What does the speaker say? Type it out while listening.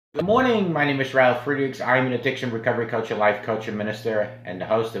Good morning. My name is Ralf Friedrichs. I'm an addiction recovery coach, a life coach, and minister, and the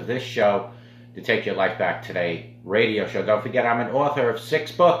host of this show, the Take Your Life Back Today radio show. Don't forget, I'm an author of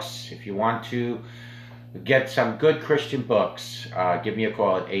 6 books. If you want to get some good Christian books, give me a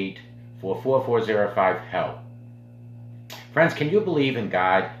call at 844-405-HELP. Friends, can you believe in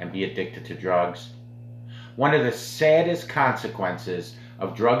God and be addicted to drugs? One of the saddest consequences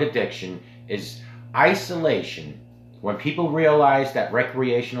of drug addiction is isolation. When people realize that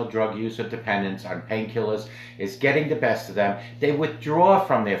recreational drug use or dependence on painkillers is getting the best of them, they withdraw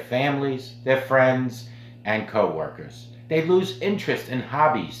from their families, their friends, and co-workers. They lose interest in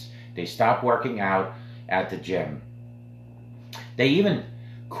hobbies. They stop working out at the gym. They even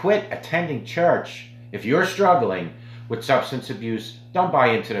quit attending church. If you're struggling with substance abuse, don't buy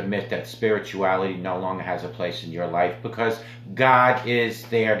into the myth that spirituality no longer has a place in your life, because God is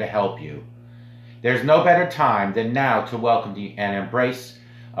there to help you. There's no better time than now to welcome the embrace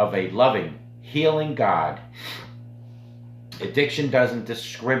of a loving, healing God. Addiction doesn't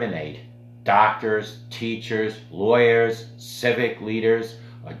discriminate. Doctors, teachers, lawyers, civic leaders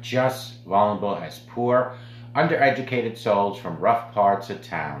are just vulnerable as poor, undereducated souls from rough parts of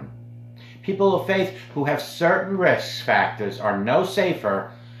town. People of faith who have certain risk factors are no safer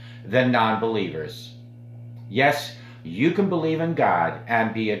than non-believers. Yes, you can believe in God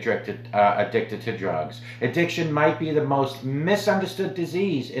and be addicted to drugs. Addiction might be the most misunderstood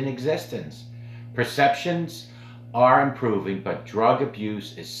disease in existence. Perceptions are improving, but drug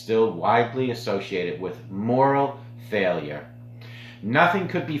abuse is still widely associated with moral failure. Nothing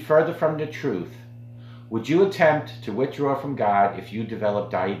could be further from the truth. Would you attempt to withdraw from God if you develop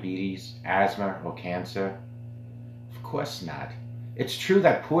diabetes, asthma, or cancer? Of course not. It's true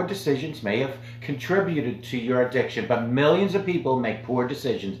that poor decisions may have contributed to your addiction, but millions of people make poor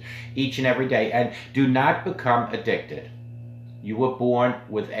decisions each and every day and do not become addicted. You were born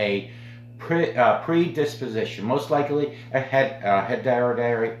with a predisposition, most likely a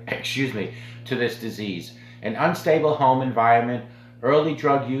hereditary, to this disease. An unstable home environment, early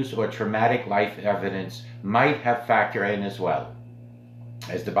drug use, or traumatic life evidence might have factored in as well.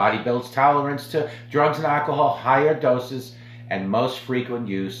 As the body builds tolerance to drugs and alcohol, higher doses and most frequent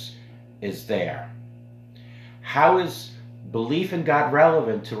use is there. How is belief in God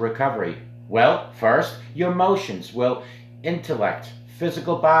relevant to recovery? Well, first, your emotions, intellect,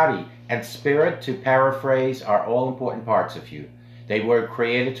 physical body, and spirit, to paraphrase, are all important parts of you. They were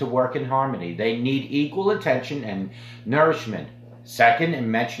created to work in harmony. They need equal attention and nourishment. Second, in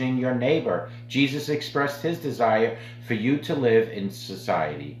mentioning your neighbor, Jesus expressed his desire for you to live in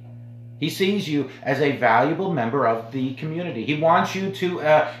society. He sees you as a valuable member of the community. He wants you to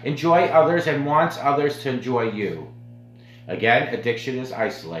enjoy others and wants others to enjoy you. Again, addiction is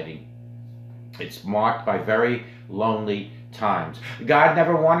isolating. It's marked by very lonely times. God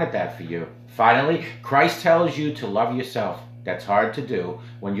never wanted that for you. Finally, Christ tells you to love yourself. That's hard to do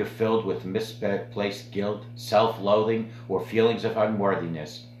when you're filled with misplaced guilt, self-loathing, or feelings of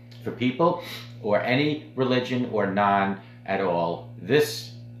unworthiness. For people or any religion or none at all, this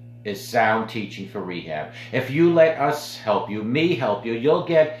is sound teaching for rehab. If you let us help you, me help you, you'll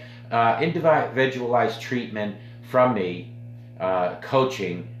get individualized treatment from me,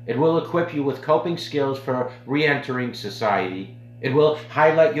 coaching. It will equip you with coping skills for re-entering society. It will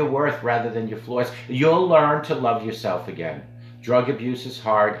highlight your worth rather than your flaws. You'll learn to love yourself again. Drug abuse is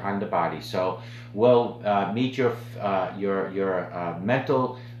hard on the body, so we'll meet your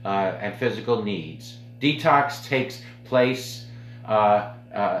mental and physical needs. Detox takes place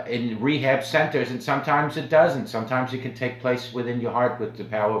in rehab centers, and sometimes it doesn't. Sometimes it can take place within your heart with the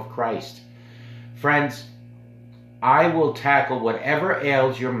power of Christ. Friends, I will tackle whatever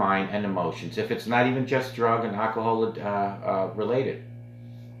ails your mind and emotions, if it's not even just drug and alcohol related.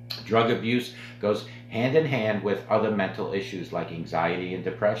 Drug abuse goes hand in hand with other mental issues like anxiety and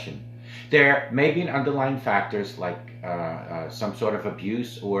depression. There may be underlying factors like some sort of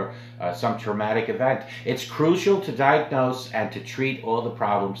abuse or some traumatic event. It's crucial to diagnose and to treat all the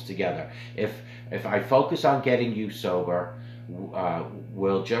problems together. If I focus on getting you sober,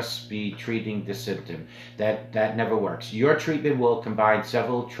 we'll just be treating the symptom. That never works. Your treatment will combine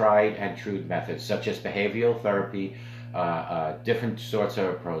several tried and true methods, such as behavioral therapy, different sorts of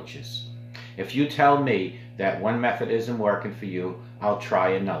approaches. If you tell me that one method isn't working for you, I'll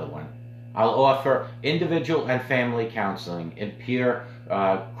try another one. I'll offer individual and family counseling in peer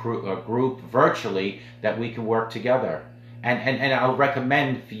group virtually that we can work together. And I'll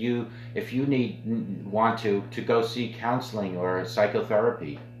recommend for you, if you want to go see counseling or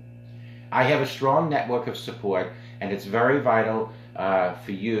psychotherapy. I have a strong network of support, and it's very vital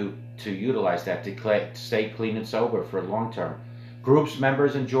for you to utilize that to stay clean and sober for long term. Groups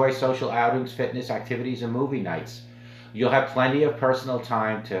members enjoy social outings, fitness activities, and movie nights. You'll have plenty of personal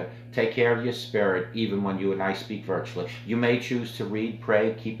time to take care of your spirit, even when you and I speak virtually. You may choose to read,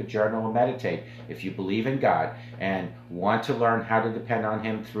 pray, keep a journal, or meditate. If you believe in God and want to learn how to depend on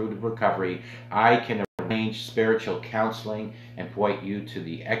Him through the recovery, I can arrange spiritual counseling and point you to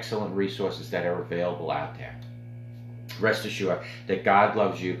the excellent resources that are available out there. Rest assured that God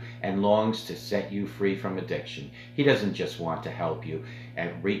loves you and longs to set you free from addiction. He doesn't just want to help you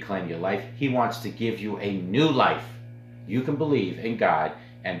and reclaim your life. He wants to give you a new life. You can believe in God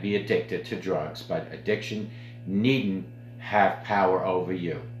and be addicted to drugs, but addiction needn't have power over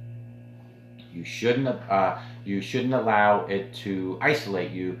you. You shouldn't allow it to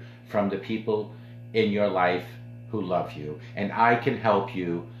isolate you from the people in your life who love you. And I can help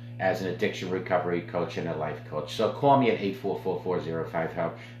you as an addiction recovery coach and a life coach. So call me at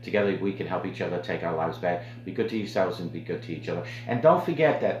 844-405-HELP. Together we can help each other take our lives back. Be good to yourselves and be good to each other. And don't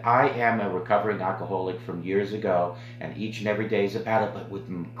forget that I am a recovering alcoholic from years ago, and each and every day is a battle. But with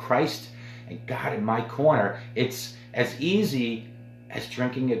Christ and God in my corner, it's as easy as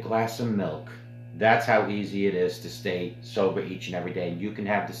drinking a glass of milk. That's how easy it is to stay sober each and every day. And you can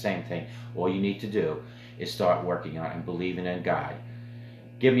have the same thing. All you need to do is start working on and believing in God.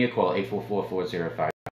 Give me a call, 844-405.